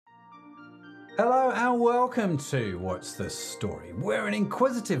Hello and welcome to What's the Story? We're an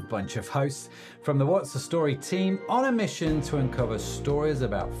inquisitive bunch of hosts from the What's the Story team on a mission to uncover stories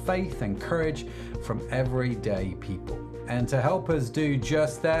about faith and courage from everyday people. And to help us do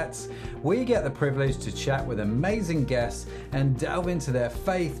just that, we get the privilege to chat with amazing guests and delve into their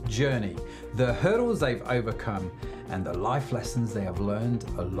faith journey, the hurdles they've overcome, and the life lessons they have learned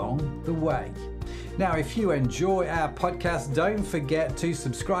along the way. Now, if you enjoy our podcast, don't forget to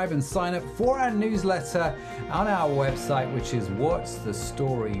subscribe and sign up for our newsletter on our website, which is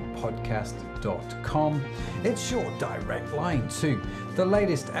whatsthestorypodcast.com. It's your direct line to the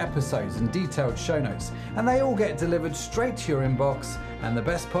latest episodes and detailed show notes, and they all get delivered straight to your inbox. And the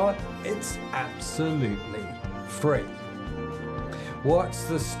best part, it's absolutely free. What's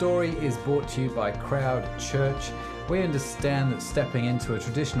the Story is brought to you by Crowd Church. We understand that stepping into a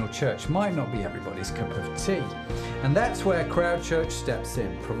traditional church might not be everybody's cup of tea. And that's where Crowd Church steps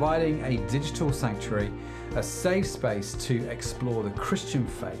in, providing a digital sanctuary, a safe space to explore the Christian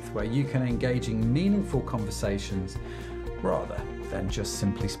faith where you can engage in meaningful conversations rather than just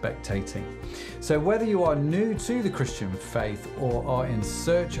simply spectating. So whether you are new to the Christian faith or are in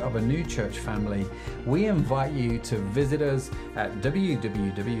search of a new church family, we invite you to visit us at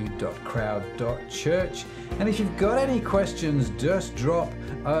www.crowd.church. And if you've got any questions, just drop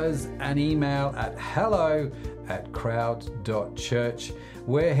us an email at hello@crowd.church.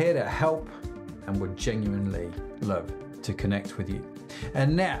 We're here to help and would genuinely love to connect with you.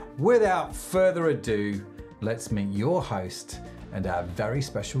 And now, without further ado, let's meet your host and our very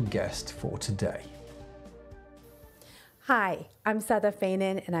special guest for today. Hi, I'm Sadaf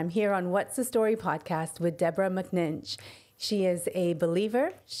Beynon, and I'm here on What's the Story podcast with Debra McNinch. She is a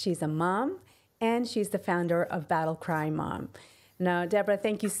believer, she's a mom, and she's the founder of Battle Cry Mom. Now, Deborah,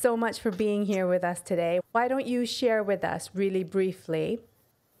 thank you so much for being here with us today. Why don't you share with us really briefly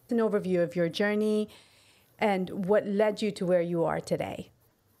an overview of your journey and what led you to where you are today?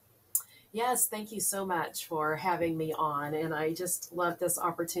 Yes, thank you so much for having me on. And I just love this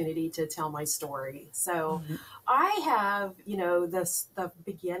opportunity to tell my story. So I have, the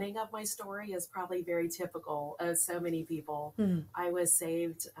beginning of my story is probably very typical of so many people. I was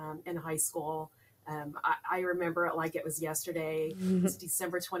saved in high school. I remember it like it was yesterday. It's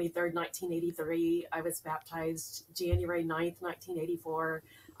December 23rd, 1983. I was baptized January 9th, 1984.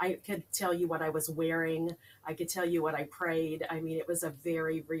 I could tell you what I was wearing. I could tell you what I prayed. I mean, it was a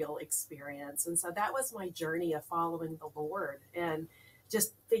very real experience. And so that was my journey of following the Lord and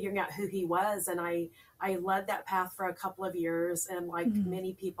just figuring out who he was. And I led that path for a couple of years. And like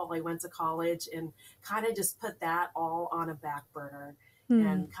many people, I went to college and kind of just put that all on a back burner.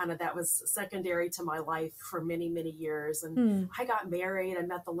 And kind of that was secondary to my life for many, many years. And I got married. I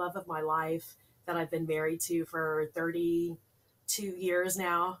met the love of my life that I've been married to for 32 years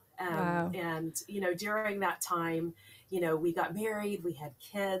now. Wow. And, during that time, we got married, we had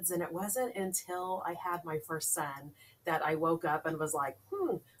kids, and it wasn't until I had my first son that I woke up and was like,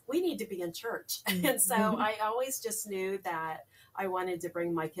 we need to be in church. And so I always just knew that I wanted to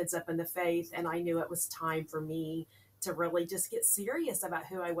bring my kids up in the faith. And I knew it was time for me to really just get serious about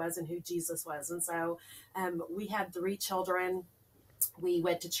who I was and who Jesus was. And so we had 3 children. We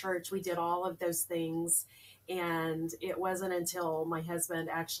went to church. We did all of those things. And it wasn't until my husband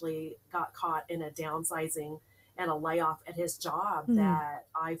actually got caught in a downsizing and a layoff at his job that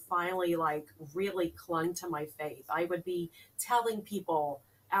I finally really clung to my faith. I would be telling people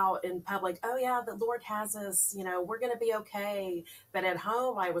out in public, oh yeah, the Lord has us, we're going to be okay. But at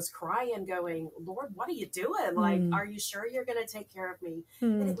home, I was crying going, Lord, what are you doing? Are you sure you're going to take care of me?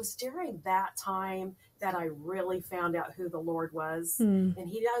 And it was during that time that I really found out who the Lord was. And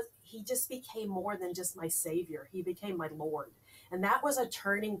he just became more than just my savior. He became my Lord. And that was a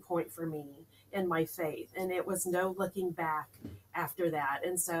turning point for me in my faith. And it was no looking back after that.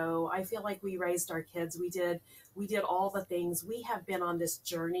 And so I feel like we raised our kids. We did all the things. We have been on this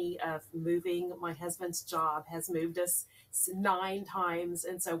journey of moving. My husband's job has moved us 9 times.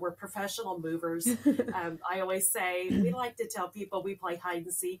 And so we're professional movers. I always say, we like to tell people we play hide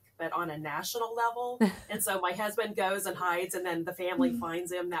and seek, but on a national level. And so my husband goes and hides and then the family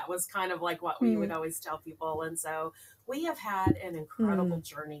finds him. That was kind of like what we would always tell people. And so we have had an incredible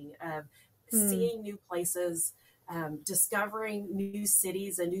journey of seeing new places, discovering new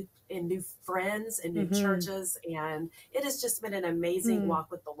cities and new friends and new churches. And it has just been an amazing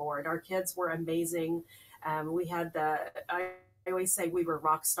walk with the Lord. Our kids were amazing. We had I always say we were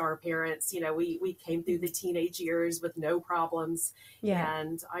rock star parents. We came through the teenage years with no problems. Yeah.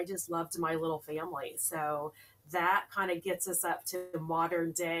 And I just loved my little family. So that kind of gets us up to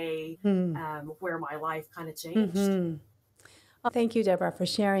modern day, where my life kind of changed. Thank you, Deborah, for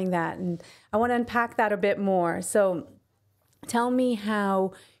sharing that. And I want to unpack that a bit more. So tell me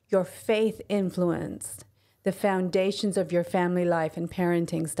how your faith influenced the foundations of your family life and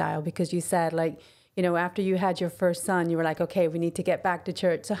parenting style, because you said, like, you know, after you had your first son, you were like, okay, we need to get back to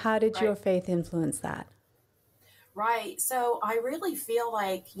church. So how did your faith influence that? Right. So I really feel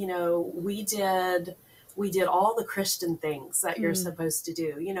like, you know, we did all the Christian things that you're supposed to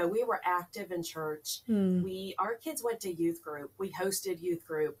do. You know, we were active in church. Our kids went to youth group. We hosted youth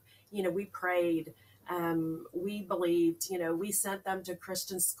group. You know, we prayed. We believed, you know, we sent them to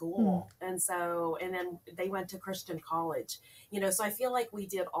Christian school. And then they went to Christian college, you know, so I feel like we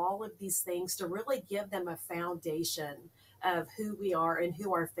did all of these things to really give them a foundation of who we are and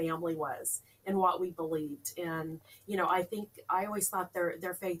who our family was and what we believed. And, you know, I think I always thought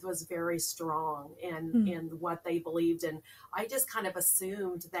their faith was very strong in what they believed. And I just kind of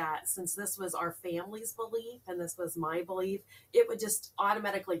assumed that since this was our family's belief and this was my belief, it would just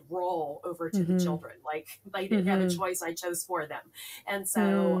automatically roll over to the children. Like they didn't have a choice. I chose for them. And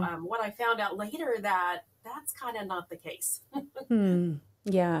so what I found out later that's kind of not the case.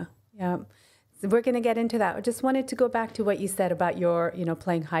 Yeah. Yeah. So we're going to get into that. I just wanted to go back to what you said about your, you know,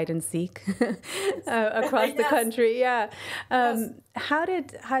 playing hide and seek across the country. Yeah. How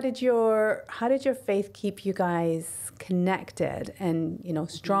did your faith keep you guys connected and, you know,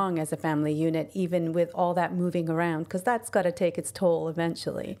 strong as a family unit, even with all that moving around? Because that's got to take its toll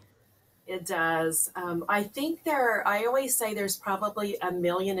eventually. It does. I think I always say there's probably a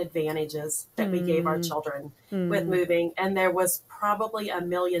million advantages that we gave our children with moving, and there was probably a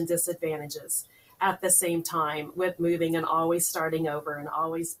million disadvantages at the same time with moving and always starting over and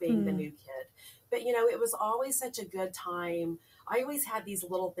always being the new kid. But, you know, it was always such a good time. I always had these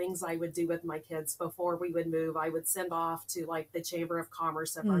little things I would do with my kids before we would move. I would send off to like the Chamber of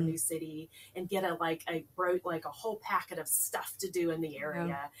Commerce of our new city and get a whole packet of stuff to do in the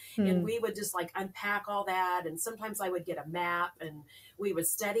area. And we would just like unpack all that. And sometimes I would get a map and we would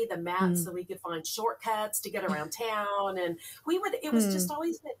study the map so we could find shortcuts to get around town. And it was just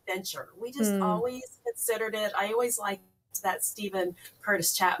always an adventure. We just always considered it. I always liked that Stephen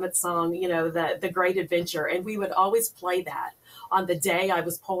Curtis Chapman song, you know, the Great Adventure. And we would always play that on the day I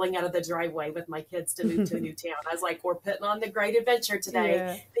was pulling out of the driveway with my kids to move to a new town. I was like, we're putting on the Great Adventure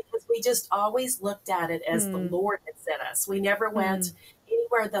today, because we just always looked at it as the Lord had sent us. We never went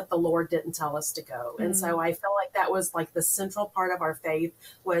anywhere that the Lord didn't tell us to go. And so I felt like that was like the central part of our faith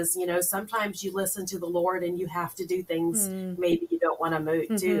was, you know, sometimes you listen to the Lord and you have to do things maybe you don't want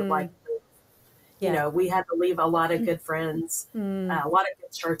to do, like, you know, we had to leave a lot of good friends, a lot of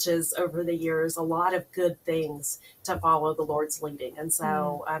good churches over the years, a lot of good things to follow the Lord's leading. And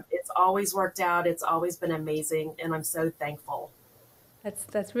so it's always worked out. It's always been amazing. And I'm so thankful.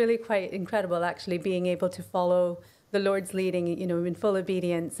 That's really quite incredible, actually, being able to follow the Lord's leading, you know, in full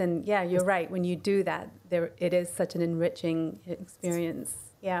obedience. And yeah, you're right. When you do that, it is such an enriching experience.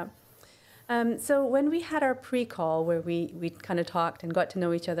 Yeah. So when we had our pre-call where we kind of talked and got to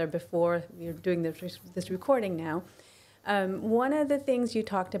know each other before we were doing this recording now, one of the things you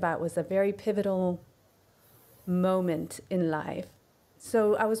talked about was a very pivotal moment in life.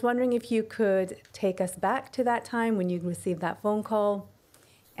 So I was wondering if you could take us back to that time when you received that phone call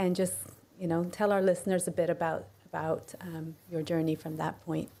and just, you know, tell our listeners a bit about your journey from that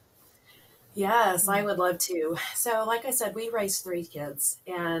point. Yes, I would love to. So, like I said, we raised 3 kids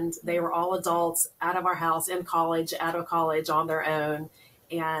and they were all adults out of our house, in college, out of college, on their own.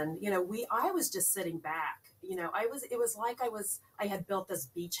 And, you know, I was just sitting back. You know, it was like I had built this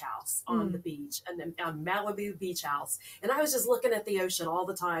beach house on the beach, and Malibu beach house. And I was just looking at the ocean all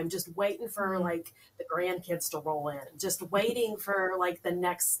the time, just waiting for like the grandkids to roll in, just waiting for like the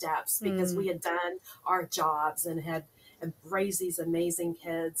next steps, because we had done our jobs and had raised these amazing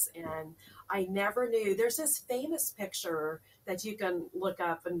kids. And I never knew. There's this famous picture that you can look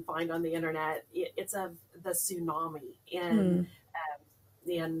up and find on the internet. It's of the tsunami in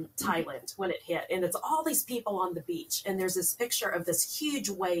Thailand when it hit, and it's all these people on the beach, and there's this picture of this huge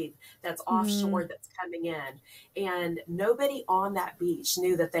wave that's offshore that's coming in, and nobody on that beach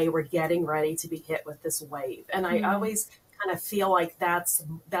knew that they were getting ready to be hit with this wave. And I always kind of feel like that's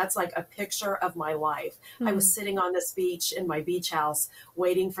like a picture of my life. I was sitting on this beach in my beach house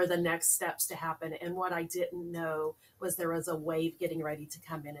waiting for the next steps to happen, and what I didn't know was there was a wave getting ready to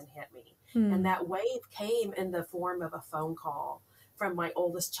come in and hit me. And that wave came in the form of a phone call from my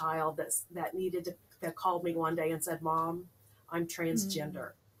oldest child that called me one day and said, "Mom, I'm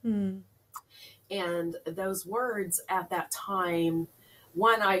transgender." And those words at that time,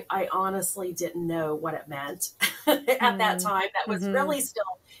 one, I honestly didn't know what it meant. at that time. That was really still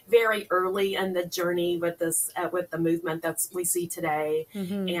very early in the journey with this, with the movement that we see today.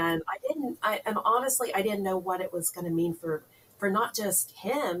 And and honestly, I didn't know what it was going to mean for not just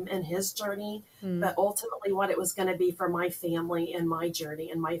him and his journey, but ultimately what it was going to be for my family and my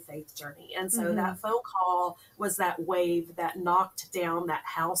journey and my faith journey. And so that phone call was that wave that knocked down that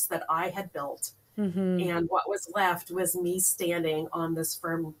house that I had built. And what was left was me standing on this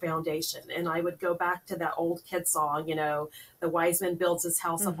firm foundation. And I would go back to that old kid song, you know, the wise man builds his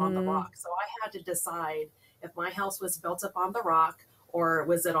house upon the rock. So I had to decide if my house was built upon the rock or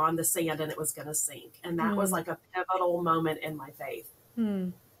was it on the sand and it was going to sink. And that was like a pivotal moment in my faith.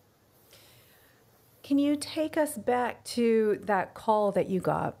 Can you take us back to that call that you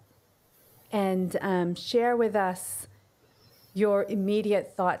got and share with us your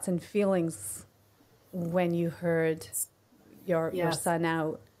immediate thoughts and feelings when you heard your son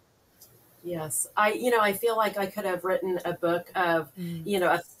out? Yes. I feel like I could have written a book of,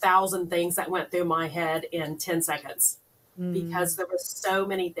 1,000 things that went through my head in 10 seconds because there were so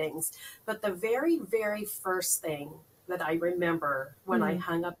many things. But the very, very first thing that I remember when I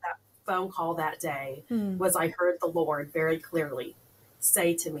hung up that phone call that day was I heard the Lord very clearly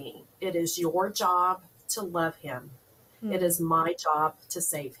say to me, "It is your job to love him. It is my job to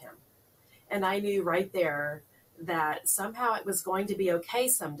save him." And I knew right there that somehow it was going to be okay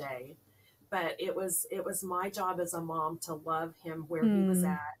someday, but it was my job as a mom to love him where he was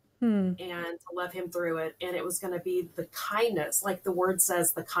at and to love him through it. And it was going to be the kindness, like the word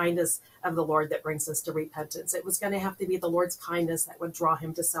says, the kindness of the Lord that brings us to repentance. It was going to have to be the Lord's kindness that would draw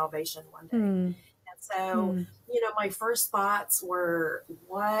him to salvation one day. And so, my first thoughts were,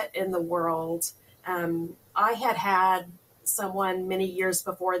 what in the world? I had someone many years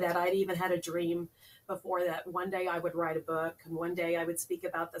before that. I'd even had a dream before that one day I would write a book and one day I would speak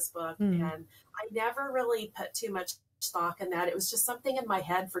about this book. And I never really put too much stock in that. It was just something in my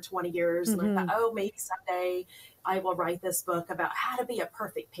head for 20 years. And I thought, oh, maybe someday I will write this book about how to be a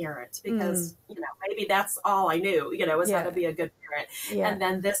perfect parent because, maybe that's all I knew, was how to be a good parent. And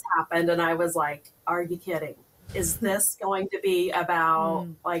then this happened and I was like, are you kidding? Is this going to be about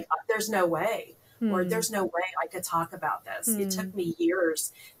there's no way. Or there's no way I could talk about this. It took me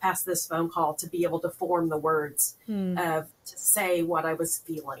years past this phone call to be able to form the words to say what I was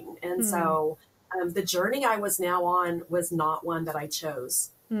feeling. And so the journey I was now on was not one that I chose,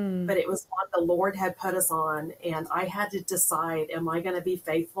 but it was one the Lord had put us on. And I had to decide, am I going to be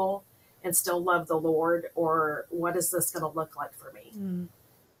faithful and still love the Lord? Or what is this going to look like for me?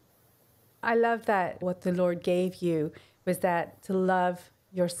 I love that what the Lord gave you was that to love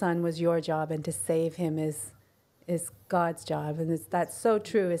your son was your job and to save him is God's job. And that's so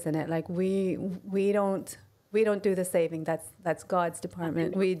true, isn't it? Like we don't do the saving. That's God's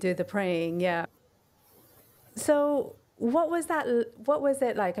department. We do the praying. Yeah. So what was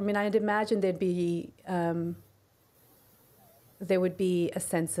it like? I mean, I'd imagine there would be a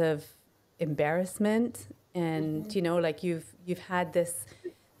sense of embarrassment and, like you've had this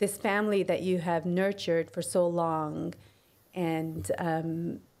family that you have nurtured for so long. And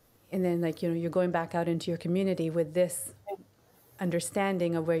then you're going back out into your community with this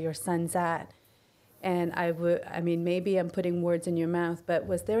understanding of where your son's at. And maybe I'm putting words in your mouth, but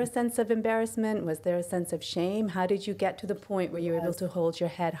was there a sense of embarrassment? Was there a sense of shame? How did you get to the point where you were able to hold your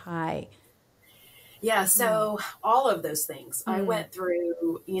head high? Yeah, so all of those things. I went through,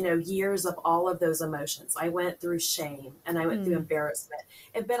 years of all of those emotions. I went through shame and I went through embarrassment.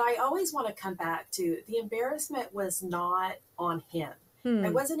 But I always want to come back to the embarrassment was not on him. I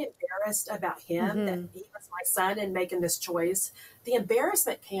wasn't embarrassed about him, that he was my son and making this choice. The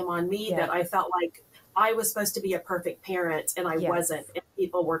embarrassment came on me that I felt like I was supposed to be a perfect parent and I wasn't, and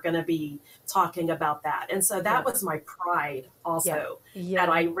people were going to be talking about that. And so that was my pride also that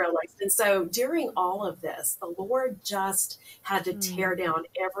I realized. And so during all of this, the Lord just had to tear down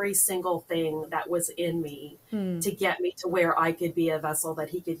every single thing that was in me to get me to where I could be a vessel that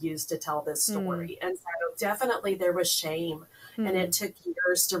he could use to tell this story. And so definitely there was shame. And it took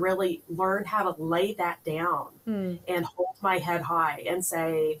years to really learn how to lay that down and hold my head high and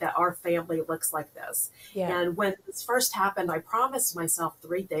say that our family looks like this. And when this first happened, I promised myself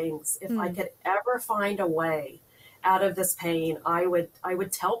 3 things. If I could ever find a way out of this pain, I would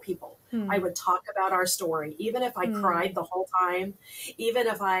tell people. I would talk about our story, even if I cried the whole time, even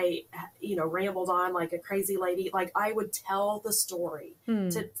if I, rambled on like a crazy lady, like I would tell the story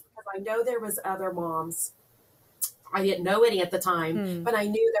because I know there was other moms. I didn't know any at the time, but I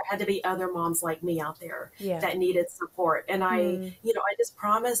knew there had to be other moms like me out there that needed support. And I just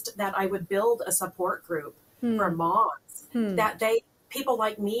promised that I would build a support group for moms, that people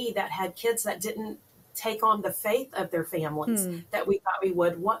like me that had kids that didn't take on the faith of their families that we thought we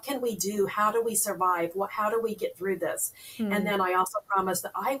would. What can we do? How do we survive? How do we get through this? And then I also promised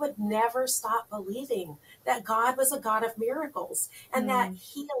that I would never stop believing that God was a God of miracles and that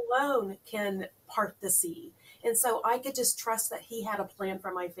he alone can part the sea. And so I could just trust that he had a plan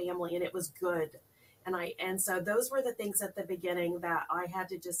for my family and it was good. And so those were the things at the beginning that I had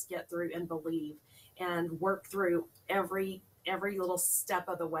to just get through and believe and work through every little step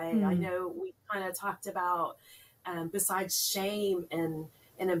of the way. I know we kind of talked about, besides shame and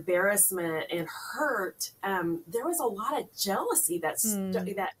embarrassment and hurt, there was a lot of jealousy that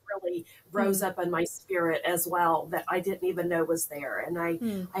really rose up in my spirit as well that I didn't even know was there. And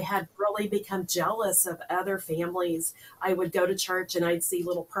I had really become jealous of other families. I would go to church and I'd see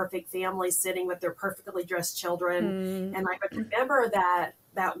little perfect families sitting with their perfectly dressed children. And I would remember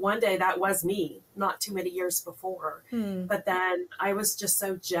that one day that was me, not too many years before. But then I was just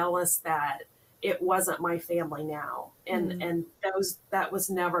so jealous that it wasn't my family now. And that was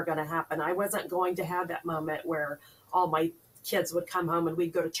never going to happen. I wasn't going to have that moment where all my kids would come home and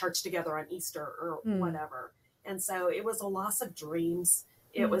we'd go to church together on Easter or whatever. And so it was a loss of dreams.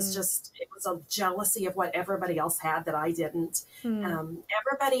 It was a jealousy of what everybody else had that I didn't.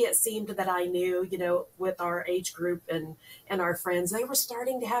 Everybody, it seemed that I knew, with our age group and our friends, they were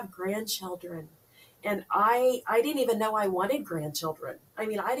starting to have grandchildren. And I didn't even know I wanted grandchildren. I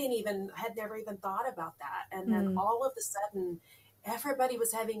mean, had never even thought about that. And then all of a sudden, everybody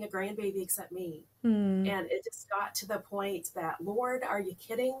was having a grandbaby except me. And it just got to the point that, Lord, are you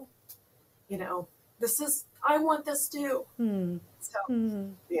kidding? I want this too.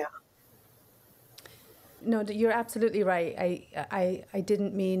 So, yeah. No, you're absolutely right. I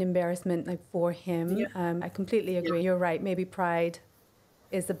didn't mean embarrassment for him. Yeah. I completely agree. Yeah. You're right. Maybe pride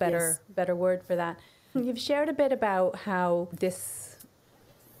is a better word for that. You've shared a bit about how this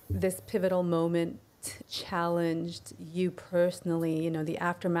pivotal moment challenged you personally, the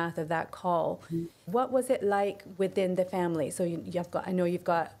aftermath of that call. What was it like within the family? So I know you've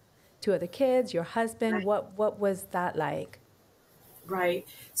got 2 other kids, your husband. Right. What was that like? Right.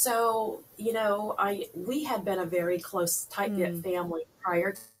 So, we had been a very close, tight-knit family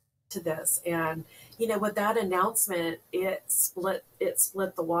prior to this. And, with that announcement, it split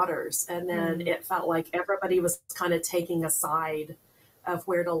the waters. And then it felt like everybody was kind of taking a side of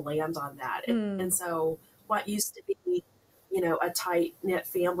where to land on that. And so what used to be, a tight-knit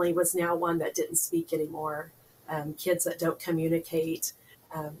family was now one that didn't speak anymore. Kids that don't communicate.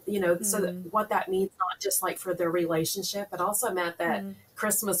 So what that means, not just like for their relationship, it also meant that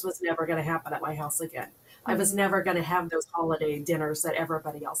Christmas was never going to happen at my house again. I was never going to have those holiday dinners that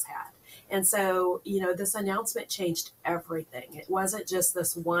everybody else had. And so, this announcement changed everything. It wasn't just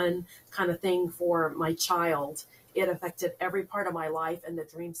this one kind of thing for my child. It affected every part of my life and the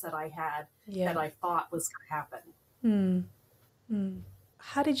dreams that I had that I thought was going to happen.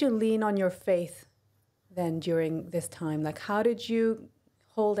 How did you lean on your faith then during this time? Like, how did you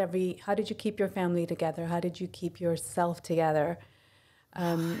keep your family together? How did you keep yourself together?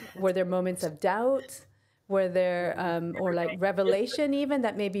 Were there moments of doubt? Were there, or like revelation even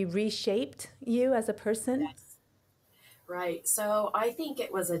that maybe reshaped you as a person? Yes. Right. So I think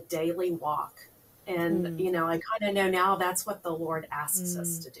it was a daily walk. And, I kind of know now that's what the Lord asks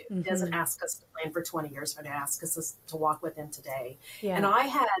us to do. He doesn't ask us to plan for 20 years, but he asks us to walk with him today. Yeah. And I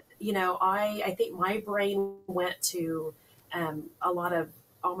had, I think my brain went to a lot of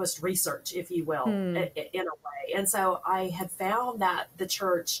almost research, if you will, in a way. And so I had found that the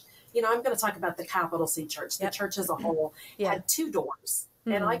church, I'm going to talk about the capital C church. The church as a whole had 2 doors.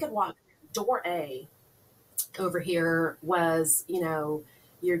 And I could walk door A over here was,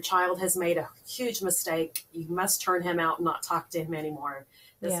 your child has made a huge mistake. You must turn him out and not talk to him anymore.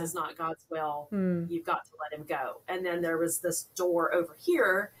 This is not God's will. You've got to let him go. And then there was this door over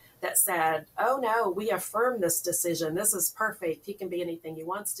here that said, oh no, we affirm this decision. This is perfect. He can be anything he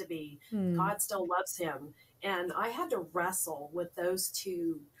wants to be. God still loves him. And I had to wrestle with those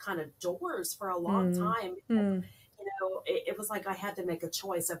 2 kind of doors for a long time. It was like I had to make a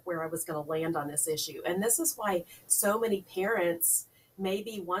choice of where I was going to land on this issue. And this is why so many parents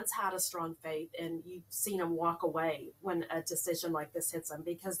maybe once had a strong faith and you've seen them walk away when a decision like this hits them,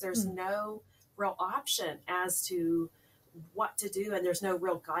 because there's no real option as to what to do and there's no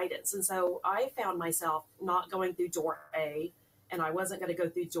real guidance. And so I found myself not going through door A, and I wasn't going to go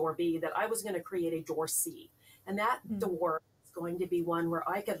through door B, that I was going to create a door C. And that door is going to be one where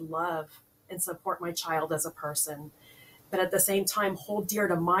I could love and support my child as a person, but at the same time hold dear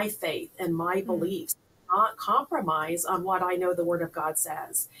to my faith and my beliefs, not compromise on what I know the Word of God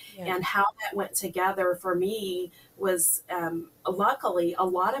says. Yeah. And how that went together for me was, luckily, a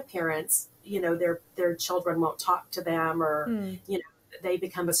lot of parents, their children won't talk to them, or they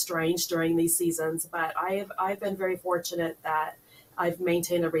become estranged during these seasons. But I've been very fortunate that I've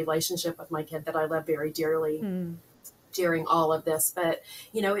maintained a relationship with my kid that I love very dearly during all of this. But,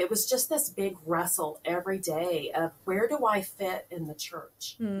 it was just this big wrestle every day of, where do I fit in the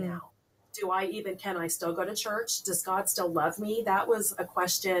church now? Can I still go to church? Does God still love me? That was a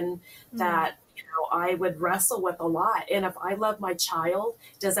question that, I would wrestle with a lot. And if I love my child,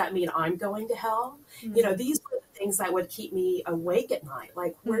 does that mean I'm going to hell? These were the things that would keep me awake at night.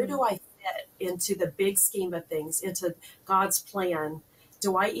 Like, where do I fit into the big scheme of things, into God's plan?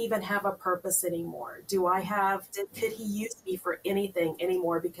 Do I even have a purpose anymore? Could he use me for anything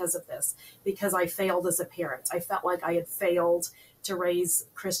anymore because of this? Because I failed as a parent. I felt like I had failed to raise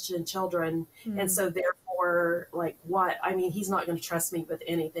Christian children. And so therefore, like, what? I mean, he's not going to trust me with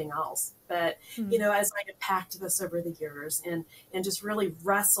anything else. But, as I unpacked this over the years and just really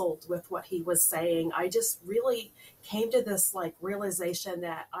wrestled with what he was saying, I just really came to this like realization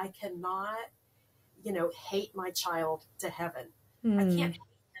that I cannot, hate my child to heaven. I can't hate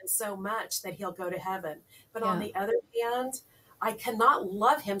him so much that he'll go to heaven. But on the other hand, I cannot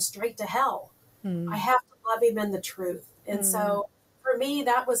love him straight to hell. I have to love him in the truth. And so for me,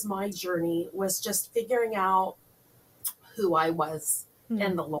 that was my journey, was just figuring out who I was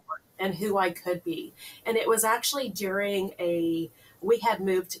in the Lord and who I could be. And it was actually during we had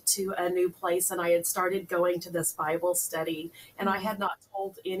moved to a new place, and I had started going to this Bible study, and I had not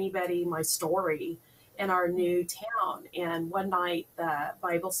told anybody my story in our new town. And one night, the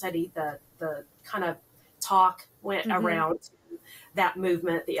Bible study, the kind of talk went around to that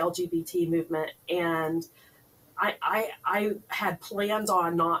movement, the LGBT movement. And I had planned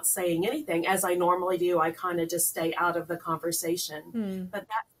on not saying anything, as I normally do. I kind of just stay out of the conversation. But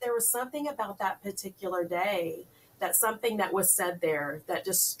there was something about that particular day, that something that was said there that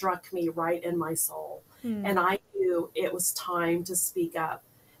just struck me right in my soul. And I knew it was time to speak up,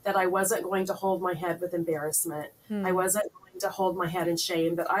 that I wasn't going to hold my head with embarrassment. I wasn't going to hold my head in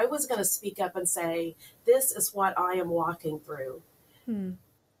shame, that I was going to speak up and say, this is what I am walking through.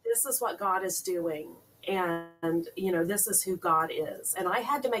 This is what God is doing. And, this is who God is. And I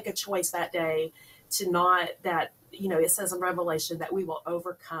had to make a choice that day to not, that, it says in Revelation that we will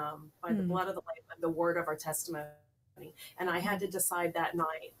overcome by the blood of the Lamb and the word of our testimony. And I had to decide that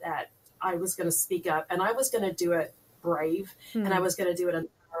night that I was going to speak up, and I was going to do it brave, and I was going to do it in the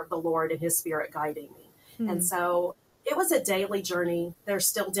power of the Lord and his Spirit guiding me. And so it was a daily journey. There's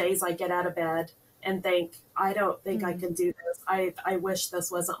still days I get out of bed and think, I don't think I can do this. I wish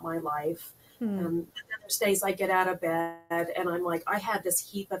this wasn't my life. And then there's days I get out of bed and I'm like, I had this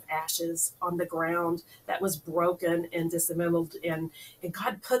heap of ashes on the ground that was broken and disassembled, and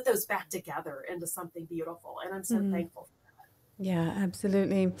God put those back together into something beautiful. And I'm so thankful for that. Yeah,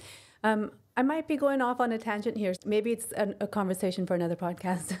 absolutely. I might be going off on a tangent here. Maybe it's a conversation for another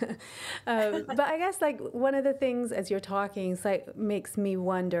podcast. But I guess like one of the things as you're talking, it's like makes me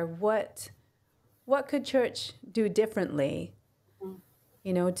wonder what could church do differently,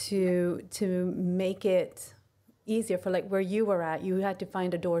 to make it easier for like where you were at. You had to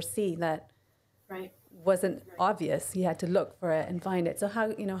find a door C that wasn't obvious. You had to look for it and find it. So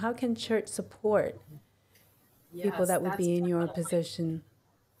how can church support people that would be in your position?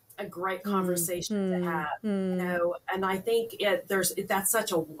 A great conversation to have, and I think that's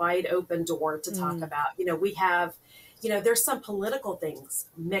such a wide open door to talk about. We have, there's some political things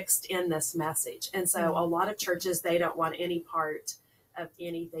mixed in this message. And so a lot of churches, they don't want any part of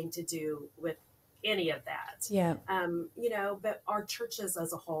anything to do with any of that. Yeah. But our churches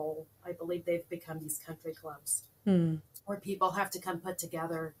as a whole, I believe they've become these country clubs where people have to come put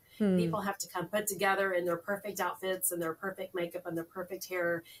together. People have to come put together in their perfect outfits and their perfect makeup and their perfect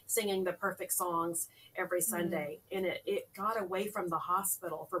hair, singing the perfect songs every Sunday. And it got away from the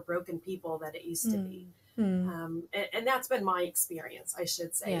hospital for broken people that it used to be. And that's been my experience, I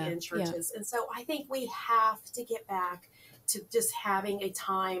should say, in churches. And so I think we have to get back to just having a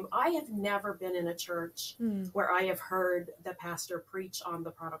time. I have never been in a church where I have heard the pastor preach on the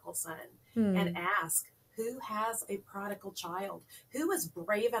prodigal son and ask, who has a prodigal child? Who is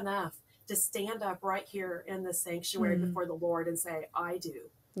brave enough to stand up right here in the sanctuary before the Lord and say, I do?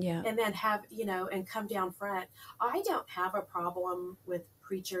 Yeah. And then have, and come down front. I don't have a problem with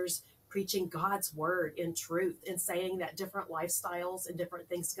preachers preaching God's word in truth and saying that different lifestyles and different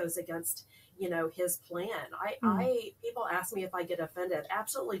things goes against, his plan. People ask me if I get offended.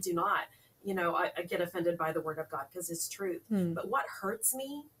 Absolutely do not. I get offended by the word of God because it's truth. But what hurts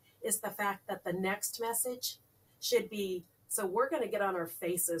me is the fact that the next message should be, so we're going to get on our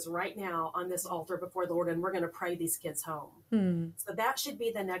faces right now on this altar before the Lord, and we're going to pray these kids home. So that should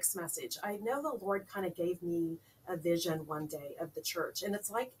be the next message. I know the Lord kind of gave me a vision one day of the church, and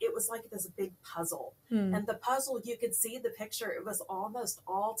it was like this big puzzle. And the puzzle, you could see the picture, it was almost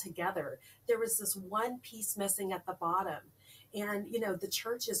all together. There was this one piece missing at the bottom. And, the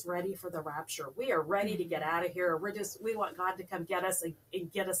church is ready for the rapture. We are ready to get out of here. We want God to come get us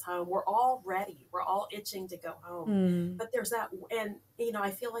and get us home. We're all ready. We're all itching to go home. But there's that, and,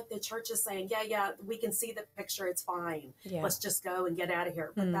 I feel like the church is saying, yeah, we can see the picture. It's fine. Yeah. Let's just go and get out of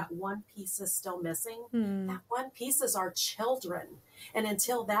here. But that one piece is still missing. That one piece is our children. And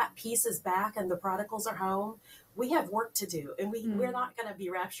until that piece is back and the prodigals are home, we have work to do. And we're not going to be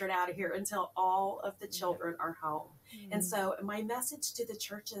raptured out of here until all of the children are home. And so my message to the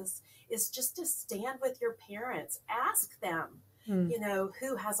churches is just to stand with your parents. Ask them,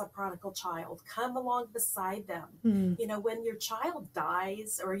 who has a prodigal child. Come along beside them. When your child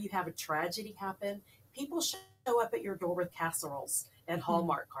dies or you have a tragedy happen, people show up at your door with casseroles and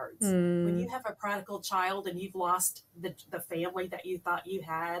Hallmark cards. When you have a prodigal child and you've lost the family that you thought you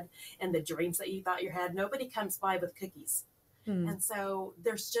had and the dreams that you thought you had, nobody comes by with cookies. And so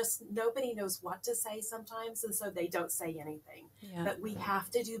there's just, nobody knows what to say sometimes. And so they don't say anything. Yeah. But we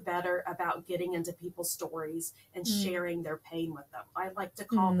have to do better about getting into people's stories and sharing their pain with them. I like to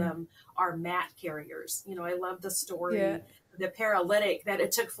call them our mat carriers. I love the story, the paralytic, that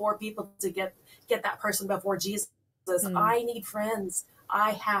it took 4 people to get that person before Jesus. I need friends.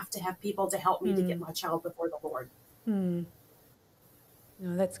 I have to have people to help me to get my child before the Lord. No,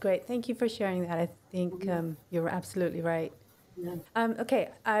 that's great. Thank you for sharing that. I think you're absolutely right. Okay,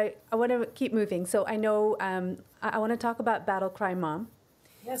 I want to keep moving. So I know I want to talk about Battle Cry Mom.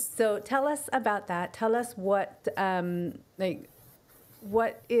 Yes. So tell us about that. Tell us what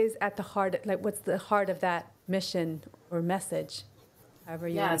is at the heart, what's the heart of that mission or message, however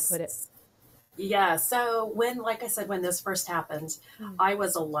you want to put it. Yeah. So like I said, when this first happened, I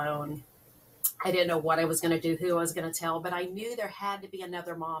was alone. I didn't know what I was going to do, who I was going to tell, but I knew there had to be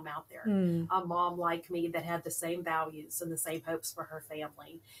another mom out there, a mom like me that had the same values and the same hopes for her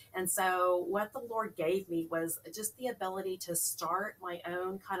family. And so what the Lord gave me was just the ability to start my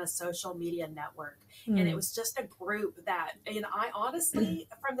own kind of social media network. And it was just a group that, I honestly,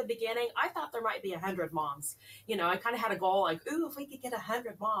 from the beginning, I thought there might be 100 moms. I kind of had a goal like, ooh, if we could get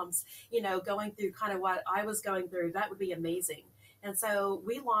 100 moms, going through kind of what I was going through, that would be amazing. And so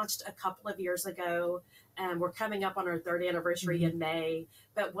we launched a couple of years ago, and we're coming up on our 3rd anniversary in May.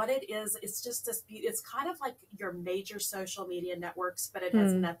 But what it is, it's just it's kind of like your major social media networks, but it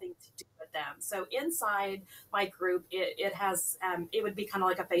has nothing to do with them. So inside my group, it has, it would be kind of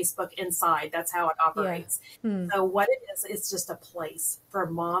like a Facebook inside. That's how it operates. Yeah. So what it is, it's just a place for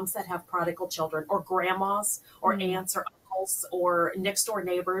moms that have prodigal children, or grandmas or aunts or uncles or next door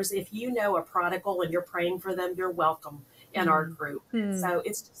neighbors. If you know a prodigal and you're praying for them, you're welcome in our group. So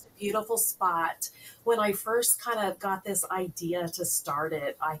it's just a beautiful spot. When I first kind of got this idea to start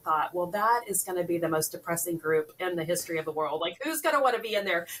it, I thought, well, that is going to be the most depressing group in the history of the world. Like, who's going to want to be in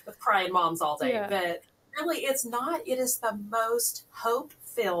there with crying moms all day? Yeah. But really, it's not. It is the most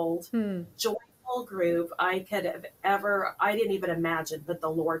hope-filled, joyful group I could have ever, I didn't even imagine, but the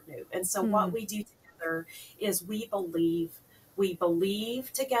Lord knew. And so what we do together is we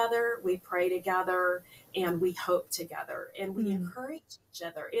believe together, we pray together, and we hope together, and we encourage each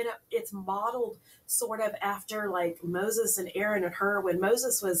other. It's modeled sort of after like Moses and Aaron and Hur, when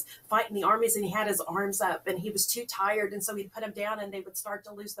Moses was fighting the armies and he had his arms up and he was too tired, and so he'd put him down and they would start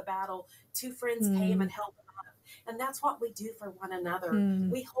to lose the battle. 2 friends came and helped him up. And that's what we do for one another.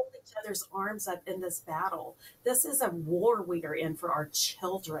 We hold each other's arms up in this battle. This is a war we are in for our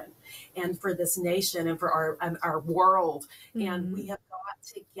children and for this nation and for our world. And we have got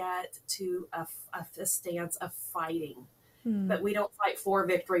to get to a stance of fighting. But we don't fight for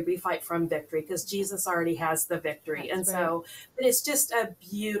victory. We fight from victory, because Jesus already has the victory. That's so but it's just a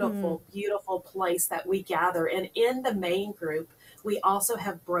beautiful, beautiful place that we gather. And in the main group, we also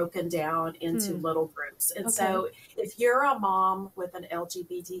have broken down into little groups. And so if you're a mom with an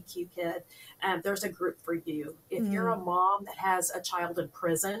LGBTQ kid, there's a group for you. If you're a mom that has a child in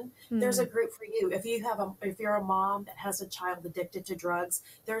prison, there's a group for you. If you're a mom that has a child addicted to drugs,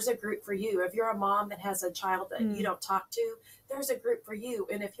 there's a group for you. If you're a mom that has a child that you don't talk to, there's a group for you.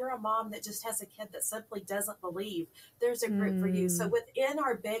 And if you're a mom that just has a kid that simply doesn't believe, there's a group for you. So within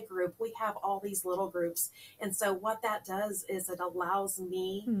our big group, we have all these little groups. And so what that does is it allows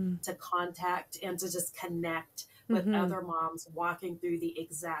me to contact and to just connect with other moms walking through the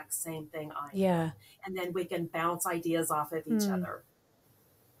exact same thing I am. And then we can bounce ideas off of each other.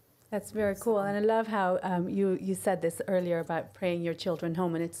 That's very cool. And I love how you said this earlier about praying your children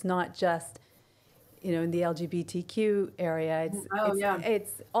home. And it's not just, in the LGBTQ area.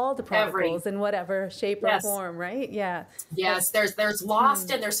 It's all the prodigals in whatever shape or form, right? Yeah. Yes, there's lost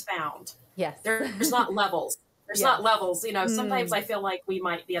and there's found. Yes. There's not levels. There's not levels. Sometimes I feel like we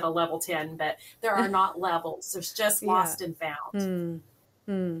might be at a level 10, but there are not levels. There's just lost and found.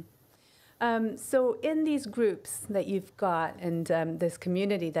 So in these groups that you've got and this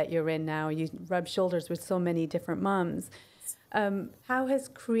community that you're in now, you rub shoulders with so many different moms. How has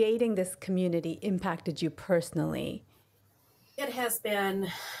creating this community impacted you personally? It has been,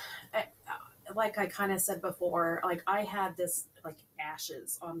 like I kind of said before, like I had this like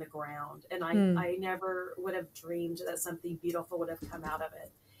ashes on the ground, and I never would have dreamed that something beautiful would have come out of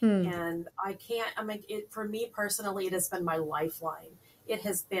it. And for me personally, it has been my lifeline. It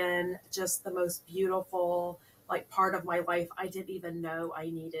has been just the most beautiful like part of my life I didn't even know I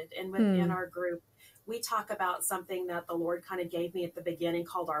needed. And within our group, we talk about something that the Lord kind of gave me at the beginning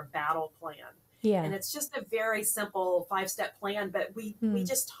called our battle plan. Yeah. And it's just a very simple 5-step plan, but we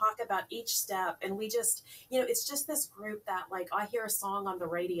just talk about each step, and we just, it's just this group that like I hear a song on the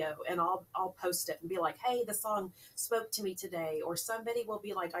radio and I'll post it and be like, hey, the song spoke to me today. Or somebody will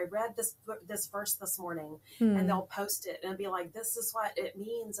be like, I read this verse this morning, and they'll post it and be like, this is what it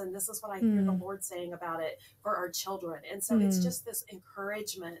means. And this is what I hear the Lord saying about it for our children. And so it's just this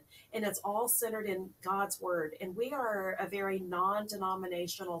encouragement, and it's all centered in God's word. And we are a very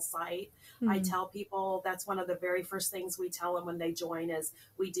non-denominational site. I tell people that's one of the very first things we tell them when they join is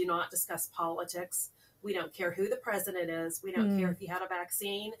we do not discuss politics. We don't care who the president is. We don't care if you had a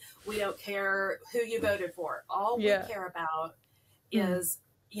vaccine. We don't care who you voted for. All we care about is,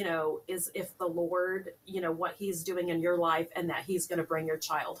 is if the Lord, what he's doing in your life and that he's going to bring your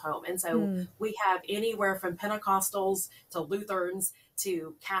child home. And so we have anywhere from Pentecostals to Lutherans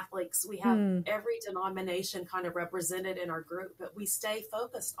to Catholics. We have every denomination kind of represented in our group, but we stay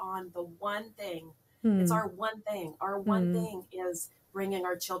focused on the one thing. It's our one thing. Our one thing is bringing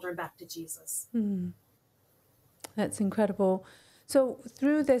our children back to Jesus. That's incredible. So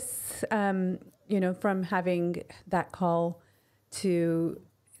through this, from having that call to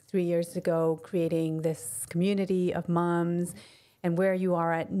 3 years ago, creating this community of moms and where you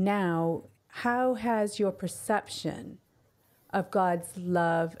are at now, how has your perception of God's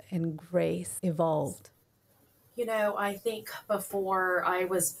love and grace evolved? I think before I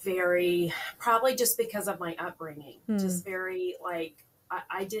was probably just because of my upbringing, just very like,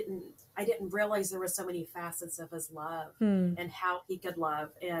 I didn't realize there were so many facets of his love and how he could love,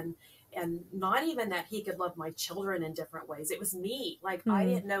 and not even that he could love my children in different ways. It was me. Like I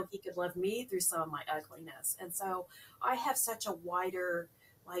didn't know he could love me through some of my ugliness. And so I have such a wider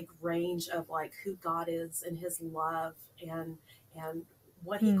like range of like who God is and his love and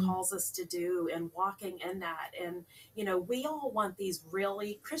what he calls us to do and walking in that. And, we all want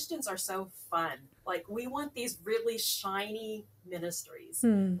Christians are so fun. Like we want these really shiny ministries.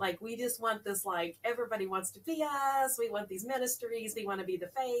 Like we just want this, like everybody wants to be us. We want these ministries. We want to be the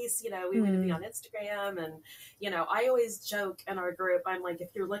face, we want to be on Instagram. And, I always joke in our group, I'm like, if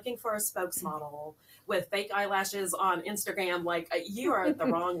you're looking for a spokesmodel with fake eyelashes on Instagram, like you are the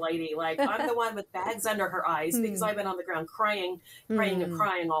wrong lady. Like I'm the one with bags under her eyes because I've been on the ground crying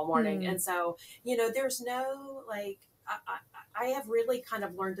all morning. And so, there's no like, I have really kind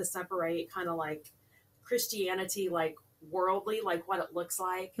of learned to separate kind of like Christianity, like worldly, like what it looks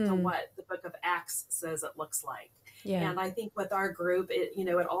like to what the book of Acts says it looks like. Yeah. And I think with our group,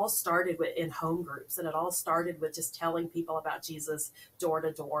 it all started in home groups, and it all started with just telling people about Jesus door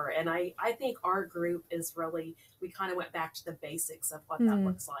to door. And I think our group is really, we kind of went back to the basics of what that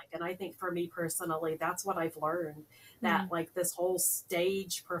looks like. And I think for me personally, that's what I've learned, that like this whole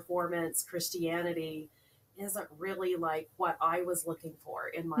stage performance Christianity isn't really like what I was looking for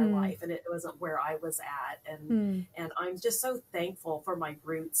in my life, and it wasn't where I was at. And I'm just so thankful for my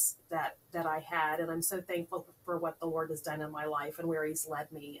roots that I had, and I'm so thankful for what the Lord has done in my life and where he's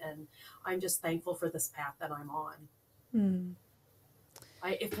led me, and I'm just thankful for this path that I'm on.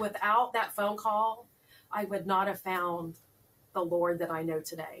 If without that phone call, I would not have found the Lord that I know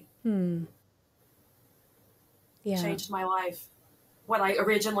today. Changed my life. What I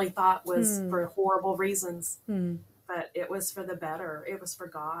originally thought was for horrible reasons, but it was for the better. It was for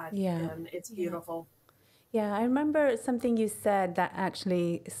God, and it's beautiful. Yeah, I remember something you said that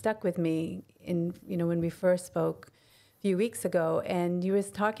actually stuck with me when we first spoke a few weeks ago, and you was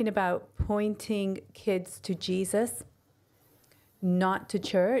talking about pointing kids to Jesus, not to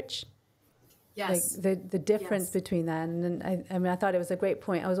church. Yes. Like the difference between that. And I thought it was a great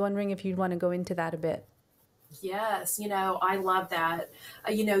point. I was wondering if you'd want to go into that a bit. Yes, I love that.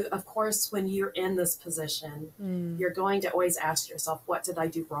 Of course, when you're in this position, Mm. you're going to always ask yourself, what did I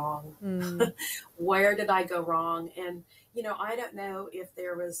do wrong? Mm. Where did I go wrong? And, I don't know if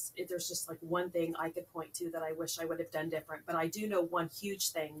there's just like one thing I could point to that I wish I would have done different, but I do know one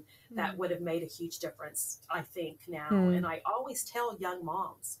huge thing that Mm. would have made a huge difference, I think now. And Mm. I always tell young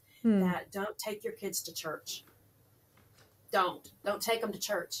moms Mm. that don't take your kids to church. Don't take them to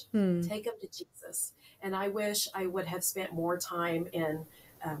church. Mm. Take them to Jesus. And I wish I would have spent more time in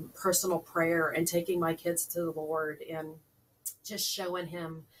personal prayer and taking my kids to the Lord and just showing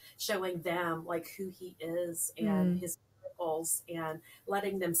them like who he is and Mm. his miracles and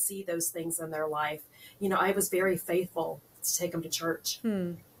letting them see those things in their life. I was very faithful to take them to church,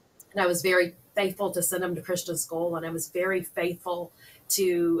 Mm. and I was very faithful to send them to Christian school, and I was very faithful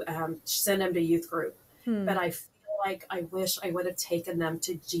to send them to youth group. But Mm. I feel like I wish I would have taken them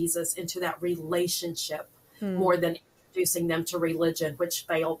to Jesus, into that relationship, Mm. more than introducing them to religion, which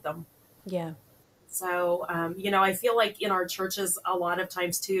failed them. Yeah. So, I feel like in our churches, a lot of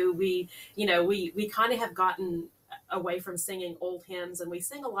times too, we kind of have gotten away from singing old hymns, and we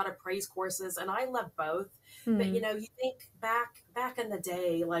sing a lot of praise courses, and I love both. But, Mm. you think back in the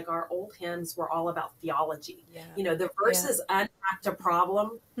day, like our old hymns were all about theology. Yeah. The Yeah. verses unpacked a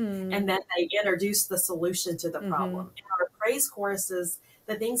problem, Mm. and then they introduced the solution to the Mm-hmm. problem. In our praise choruses,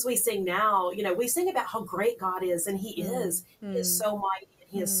 the things we sing now, we sing about how great God is, and Mm. He is Mm. so mighty, and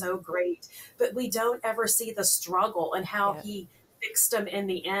He is Mm. so great, but we don't ever see the struggle and how Yeah. He fixed them in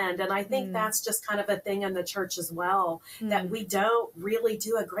the end. And I think Mm. that's just kind of a thing in the church as well, that Mm. we don't really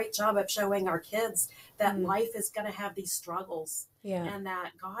do a great job of showing our kids that Mm. life is going to have these struggles, Yeah. and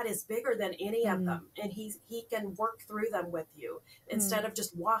that God is bigger than any of Mm. them, and He can work through them with you, instead Mm. of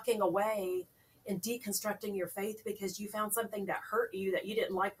just walking away and deconstructing your faith because you found something that hurt you, that you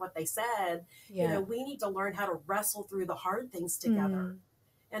didn't like what they said. Yeah. We need to learn how to wrestle through the hard things together. Mm.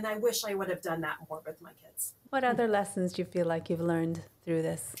 And I wish I would have done that more with my kids. What other lessons do you feel like you've learned through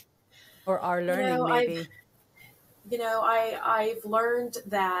this, or are learning I've maybe? I've learned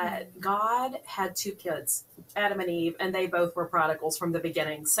that God had two kids, Adam and Eve, and they both were prodigals from the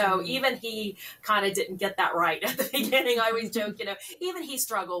beginning. So even he kind of didn't get that right at the beginning. I always joke, even he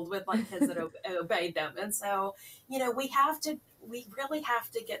struggled with like kids that obeyed them. And so, we really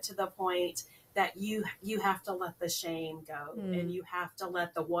have to get to the point that you have to let the shame go, and you have to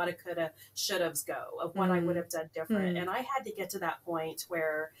let the woulda, coulda, shoulda's go of what I would have done different. And I had to get to that point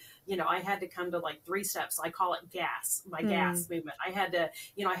where, I had to come to like 3 steps. I call it my gas movement. I had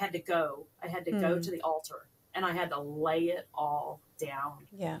to go to the altar, and I had to lay it all down,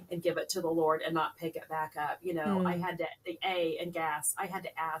 Yeah. and give it to the Lord and not pick it back up. I had to, the A in gas, I had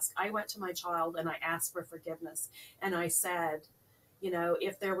to ask. I went to my child and I asked for forgiveness. And I said,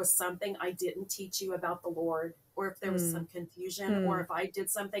 if there was something I didn't teach you about the Lord, or if there was some confusion, or if I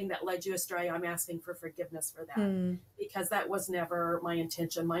did something that led you astray, I'm asking for forgiveness for that, because that was never my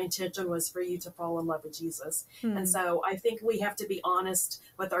intention. My intention was for you to fall in love with Jesus. And so I think we have to be honest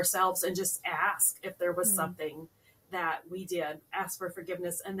with ourselves and just ask if there was something that we did, ask for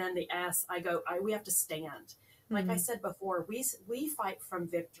forgiveness. And then we have to stand. Like I said before, we fight from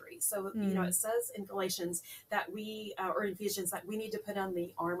victory. So, it says in Galatians that or in Ephesians, that we need to put on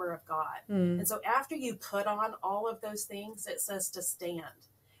the armor of God. And so after you put on all of those things, it says to stand.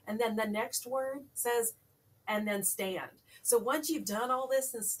 And then the next word says, and then stand. So once you've done all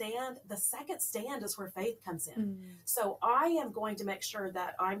this and stand, the second stand is where faith comes in. So I am going to make sure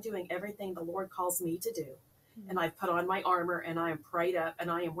that I'm doing everything the Lord calls me to do. And I've put on my armor, and I am prayed up,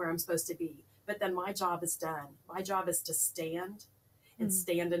 and I am where I'm supposed to be. But then my job is done. My job is to stand and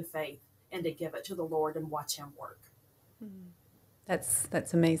stand in faith, and to give it to the Lord and watch Him work.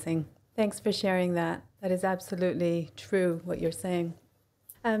 That's amazing. Thanks for sharing that. That is absolutely true, what you're saying.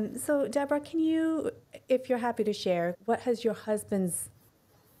 So, Deborah, can you, if you're happy to share, what has your husband's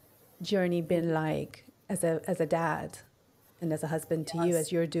journey been like as a dad and as a husband to you,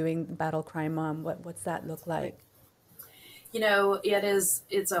 as you're doing Battle Cry Mom? What's that look like?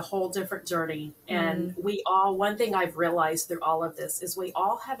 It's a whole different journey. And one thing I've realized through all of this is we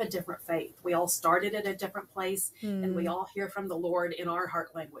all have a different faith. We all started at a different place, and we all hear from the Lord in our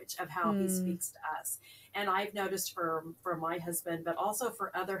heart language of how He speaks to us. And I've noticed for my husband, but also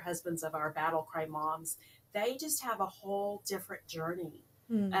for other husbands of our Battle Cry moms, they just have a whole different journey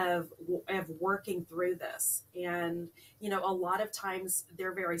of working through this. And, a lot of times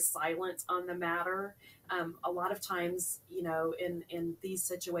they're very silent on the matter. A lot of times, in these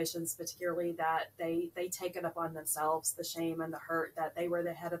situations, particularly, that they take it upon themselves, the shame and the hurt that they were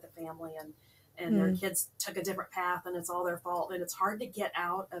the head of the family, and and their kids took a different path and it's all their fault, and it's hard to get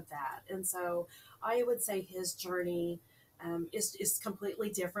out of that. And so I would say his journey is completely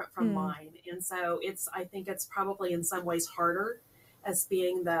different from mine. And so I think it's probably in some ways harder as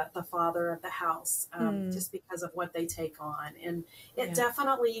being the father of the house, just because of what they take on. And it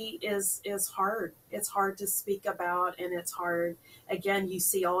definitely is hard. It's hard to speak about, and it's hard. Again, you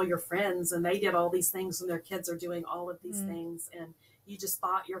see all your friends and they did all these things and their kids are doing all of these things, and you just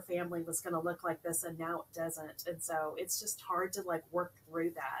thought your family was going to look like this, and now it doesn't. And so it's just hard to like work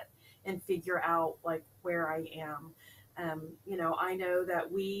through that and figure out like where I am. I know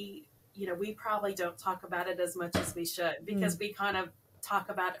that we probably don't talk about it as much as we should, because we kind of talk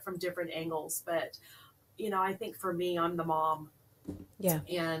about it from different angles. But, I think for me, I'm the mom. Yeah.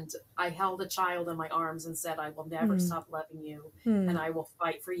 And I held a child in my arms and said, I will never stop loving you, and I will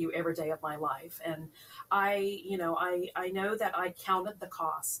fight for you every day of my life. And I know that I counted the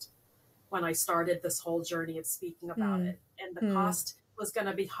cost when I started this whole journey of speaking about it. And the cost was going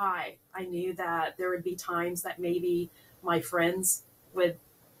to be high. I knew that there would be times that maybe my friends would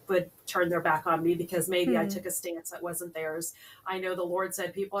turn their back on me because maybe I took a stance that wasn't theirs. I know the Lord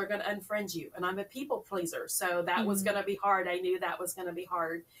said people are going to unfriend you, and I'm a people pleaser. So that was going to be hard. I knew that was going to be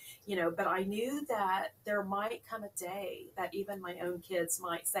hard, but I knew that there might come a day that even my own kids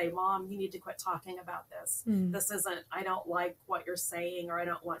might say, Mom, you need to quit talking about this. This isn't, I don't like what you're saying, or I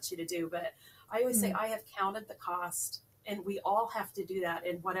don't want you to do. But I always say I have counted the cost. And we all have to do that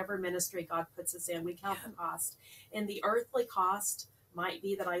in whatever ministry God puts us in. We count the cost. And the earthly cost might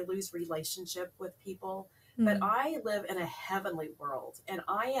be that I lose relationship with people, but I live in a heavenly world, and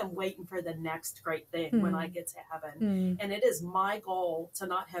I am waiting for the next great thing when I get to heaven. And it is my goal to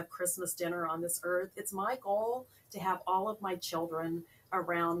not have Christmas dinner on this earth. It's my goal to have all of my children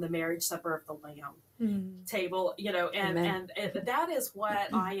around the marriage supper of the Lamb table, and that is what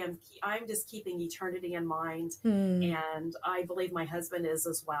I'm just keeping eternity in mind. And I believe my husband is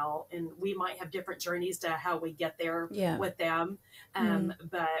as well. And we might have different journeys to how we get there with them.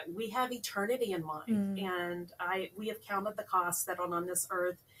 But we have eternity in mind. And we have counted the costs that on this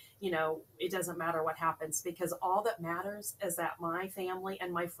earth, it doesn't matter what happens, because all that matters is that my family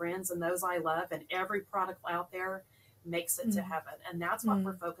and my friends and those I love and every product out there makes it to heaven. And that's what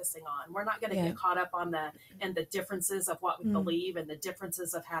we're focusing on. We're not going to get caught up on the differences of what we believe and the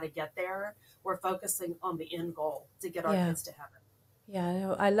differences of how to get there. We're focusing on the end goal to get our kids to heaven.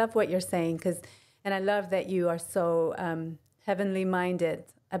 Yeah, I love what you're saying, and I love that you are so heavenly minded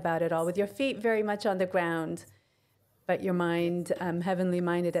about it all, with your feet very much on the ground, but your mind heavenly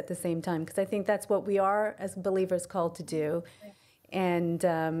minded at the same time, because I think that's what we are as believers called to do. And,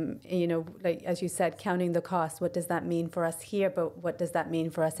 like, as you said, counting the cost, what does that mean for us here, but what does that mean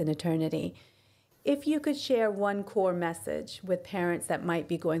for us in eternity? If you could share one core message with parents that might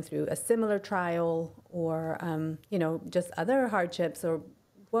be going through a similar trial, or, just other hardships, or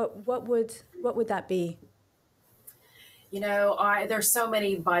what would that be? There's so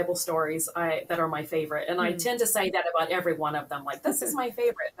many Bible stories that are my favorite, and I tend to say that about every one of them. Like, this is my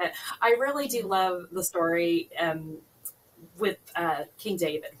favorite, but I really do love the story with King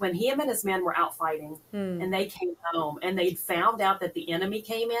David, when him and his men were out fighting, and they came home and they found out that the enemy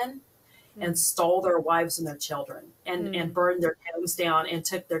came in and stole their wives and their children and burned their homes down and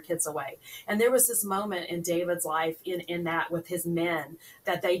took their kids away. And there was this moment in David's life in that with his men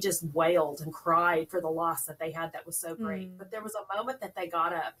that they just wailed and cried for the loss that they had that was so great. But there was a moment that they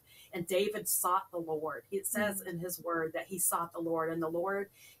got up and David sought the Lord. It says in his word that he sought the Lord, and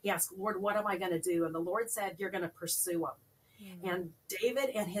he asked, Lord, what am I going to do? And the Lord said, you're going to pursue him. And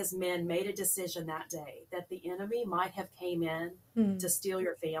David and his men made a decision that day that the enemy might have came in to steal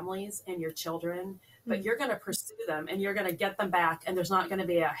your families and your children, but you're going to pursue them and you're going to get them back, and there's not going to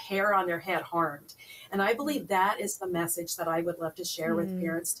be a hair on their head harmed. And I believe that is the message that I would love to share with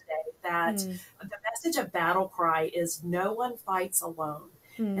parents today, that the message of battle cry is no one fights alone.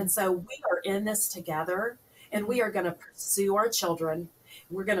 And so we are in this together, and we are going to pursue our children.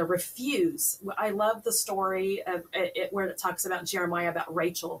 We're going to refuse. I love the story of where it talks about Jeremiah, about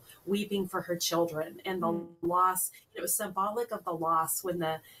Rachel weeping for her children and the loss. It was symbolic of the loss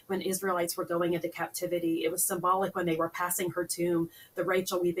when Israelites were going into captivity. It was symbolic when they were passing her tomb, the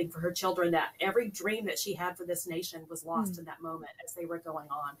Rachel weeping for her children, that every dream that she had for this nation was lost in that moment as they were going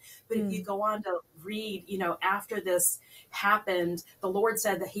on. But if you go on to read, after this happened, the Lord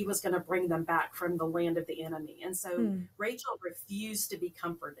said that he was going to bring them back from the land of the enemy. And so Rachel refused to be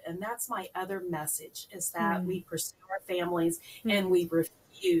comforted. And that's my other message, is that we pursue our families and we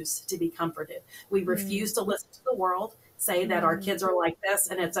refuse to be comforted. We refuse to listen to the world say that our kids are like this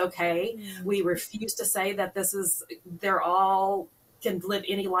and it's okay. We refuse to say that they're all can live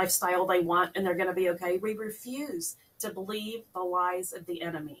any lifestyle they want and they're going to be okay. We refuse to believe the lies of the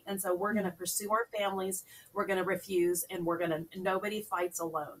enemy. And so we're going to pursue our families. We're going to refuse, and nobody fights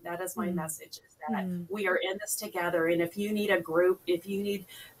alone. That is my message, is that we are in this together. And if you need a group, if you need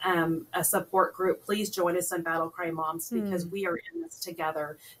a support group, please join us in Battle Cry Moms, because we are in this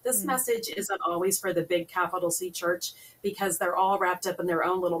together. This message isn't always for the big capital C church, because they're all wrapped up in their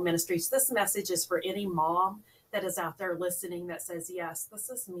own little ministries. This message is for any mom that is out there listening that says, yes,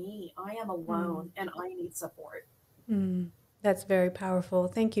 this is me. I am alone and I need support. That's very powerful.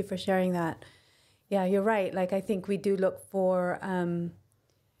 Thank you for sharing that. Yeah, you're right. Like, I think we do look for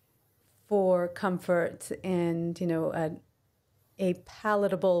comfort and, you know, a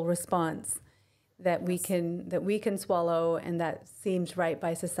palatable response that we can swallow and that seems right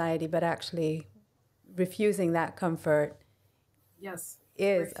by society, but actually refusing that comfort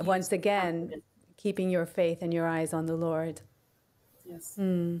is once again keeping your faith and your eyes on the Lord. Yes.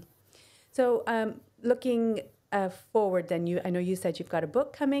 So looking forward, then I know you said you've got a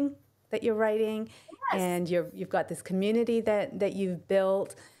book coming that you're writing, and you've got this community that you've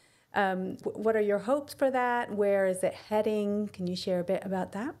built. What are your hopes for that? Where is it heading? Can you share a bit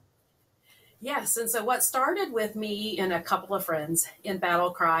about that? Yes. And so what started with me and a couple of friends in Battle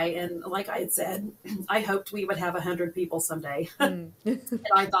Cry, and like I had said, I hoped we would have 100 people someday. And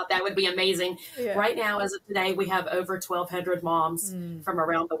I thought that would be amazing. Yeah. Right now, as of today, we have over 1,200 moms from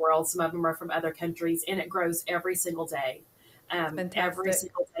around the world. Some of them are from other countries, and it grows every single day. Every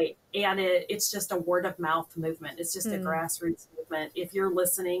single day. And it's just a word of mouth movement. It's just a grassroots movement. If you're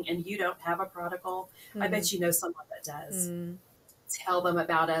listening and you don't have a prodigal, I bet you know someone that does. Tell them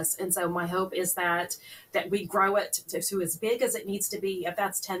about us. And so my hope is that we grow it to as big as it needs to be. If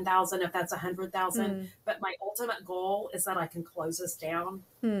that's 10,000, if that's 100,000, but my ultimate goal is that I can close us down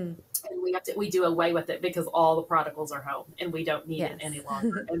and we do away with it, because all the prodigals are home and we don't need it any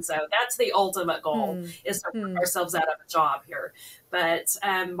longer. And so that's the ultimate goal, is to work ourselves out of a job here. But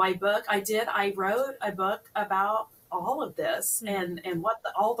my book, I wrote a book about all of this and what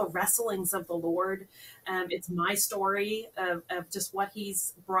all the wrestlings of the Lord. It's my story of just what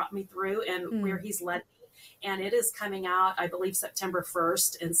he's brought me through and where he's led me. And it is coming out, I believe, September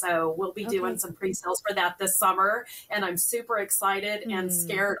 1st. And so we'll be doing some pre-sales for that this summer. And I'm super excited and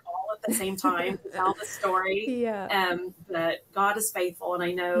scared all at the same time to tell the story. But God is faithful. And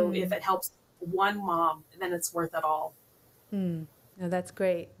I know if it helps one mom, then it's worth it all. No, that's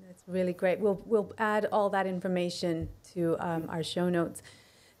great. That's really great. We'll add all that information to our show notes.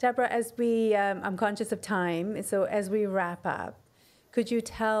 Deborah, as I'm conscious of time, so as we wrap up, could you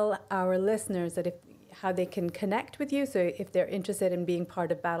tell our listeners that how they can connect with you? So if they're interested in being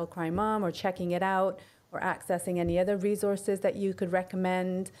part of Battle Cry Mom, or checking it out, or accessing any other resources that you could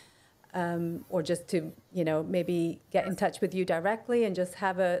recommend, or just to, maybe get in touch with you directly and just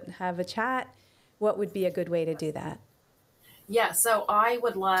have a chat, what would be a good way to do that? Yeah, so I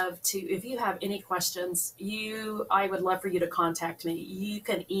would love to, if you have any questions, I would love for you to contact me. You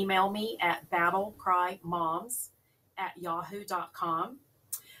can email me at battlecrymoms@yahoo.com.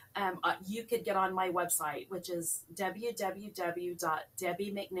 You could get on my website, which is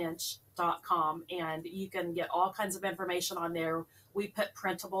www.debbymcninch.com, and you can get all kinds of information on there. We put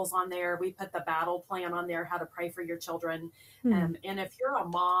printables on there. We put the battle plan on there, how to pray for your children. And if you're a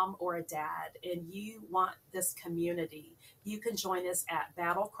mom or a dad and you want this community, you can join us at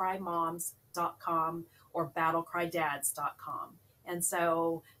battlecrymoms.com or battlecrydads.com. And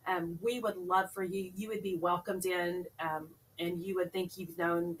so we would love for you. You would be welcomed in, and you would think you've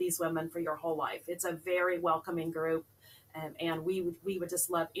known these women for your whole life. It's a very welcoming group. And we would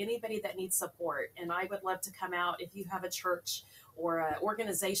just love anybody that needs support. And I would love to come out if you have a church or an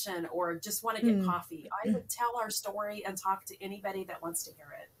organization or just want to get coffee. I would tell our story and talk to anybody that wants to hear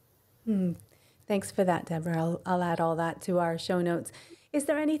it. Thanks for that, Deborah. I'll add all that to our show notes. Is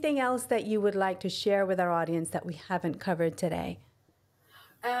there anything else that you would like to share with our audience that we haven't covered today?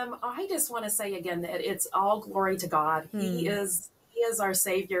 I just want to say again that it's all glory to God. He is our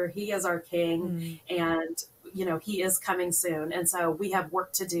Savior. He is our King. And he is coming soon. And so we have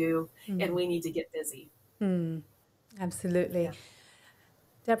work to do and we need to get busy. Absolutely. Yeah.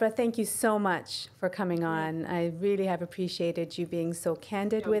 Deborah, thank you so much for coming on. I really have appreciated you being so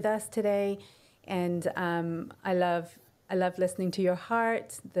candid with us today. And I love listening to your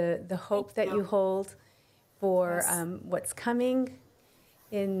heart, the hope that you hold for what's coming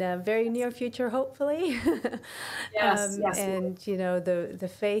in the very near future, hopefully. And, the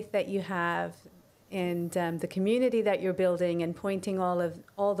faith that you have, and the community that you're building, and pointing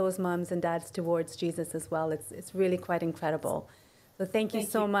all those moms and dads towards Jesus as well. It's really quite incredible. So thank you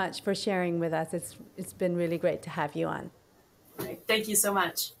so much for sharing with us. It's been really great to have you on. Right. Thank you so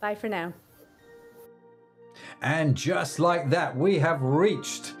much. Bye for now. And just like that, we have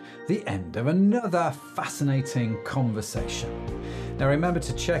reached the end of another fascinating conversation. Now remember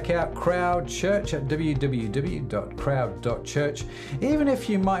to check out Crowd Church at www.crowd.church, even if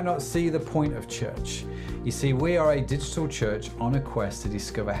you might not see the point of church. You see, we are a digital church on a quest to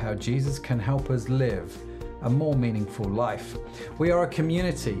discover how Jesus can help us live a more meaningful life. We are a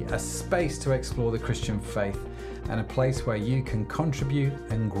community, a space to explore the Christian faith, and a place where you can contribute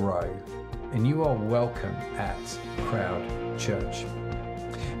and grow. And you are welcome at Crowd Church.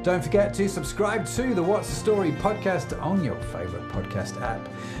 Don't forget to subscribe to the What's the Story podcast on your favorite podcast app,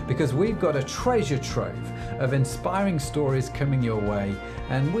 because we've got a treasure trove of inspiring stories coming your way,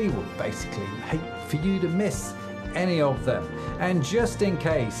 and we will basically hate for you to miss any of them. And just in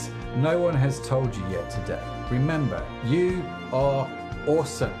case no one has told you yet today, remember, you are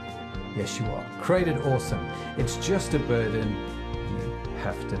awesome. Yes, you are. Created awesome. It's just a burden you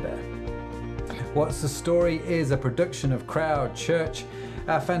have to bear. What's the Story is a production of Crowd Church.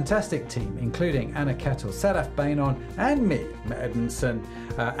 Our fantastic team, including Anna Kettle, Sadaf Beynon, and me, Matt Edmondson,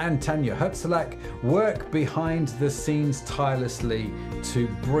 and Tanya Hutzalak, work behind the scenes tirelessly to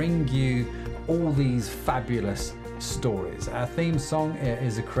bring you all these fabulous stories. Our theme song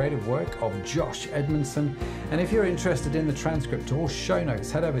is a creative work of Josh Edmondson, and if you're interested in the transcript or show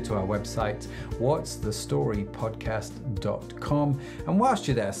notes, head over to our website, whatsthestorypodcast.com, and whilst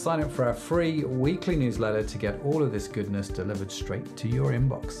you're there, sign up for our free weekly newsletter to get all of this goodness delivered straight to your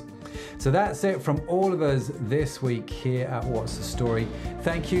inbox. So that's it from all of us this week here at What's the Story.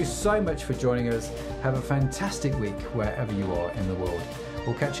 Thank you so much for joining us. Have a fantastic week wherever you are in the world.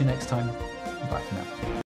 We'll catch you next time. Bye for now.